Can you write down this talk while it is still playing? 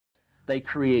They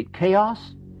create chaos,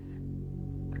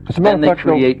 As a matter and of they fact,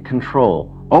 create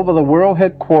control. over the world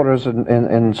headquarters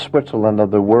in Switzerland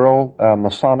of the World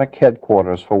Masonic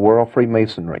Headquarters for World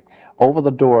Freemasonry, over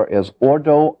the door is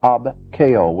Ordo ab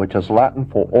Chao, which is Latin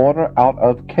for order out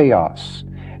of chaos.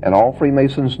 And all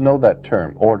Freemasons know that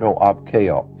term, Ordo ab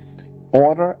Chao.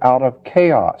 Order out of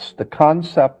chaos. The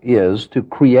concept is to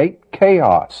create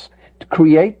chaos, to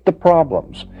create the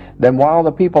problems. Then while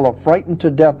the people are frightened to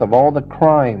death of all the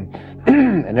crime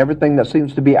and everything that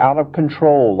seems to be out of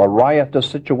control, a riotous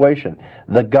situation,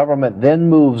 the government then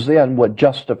moves in with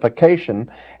justification.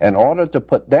 In order to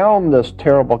put down this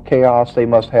terrible chaos, they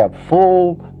must have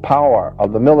full power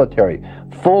of the military,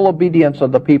 full obedience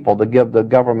of the people to give the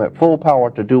government full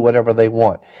power to do whatever they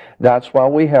want. That's why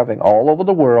we're having all over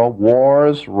the world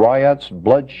wars, riots,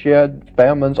 bloodshed,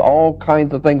 famines, all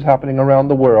kinds of things happening around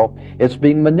the world. It's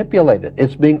being manipulated.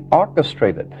 It's being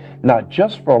orchestrated, not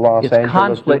just for Los Angeles. It's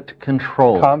conflict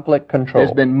control. Conflict control.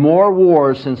 There's been more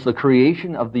wars since the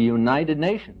creation of the United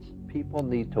Nations. People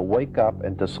need to wake up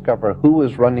and discover who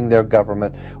is running their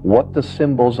government, what the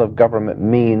symbols of government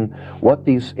mean, what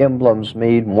these emblems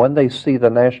mean. When they see the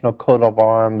national coat of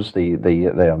arms, the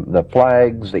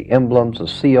flags, the emblems, the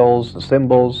seals, the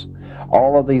symbols,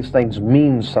 all of these things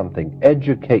mean something.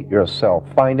 Educate yourself.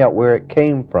 Find out where it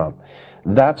came from.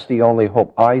 That's the only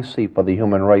hope I see for the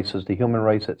human race, is the human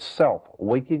race itself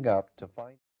waking up to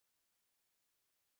find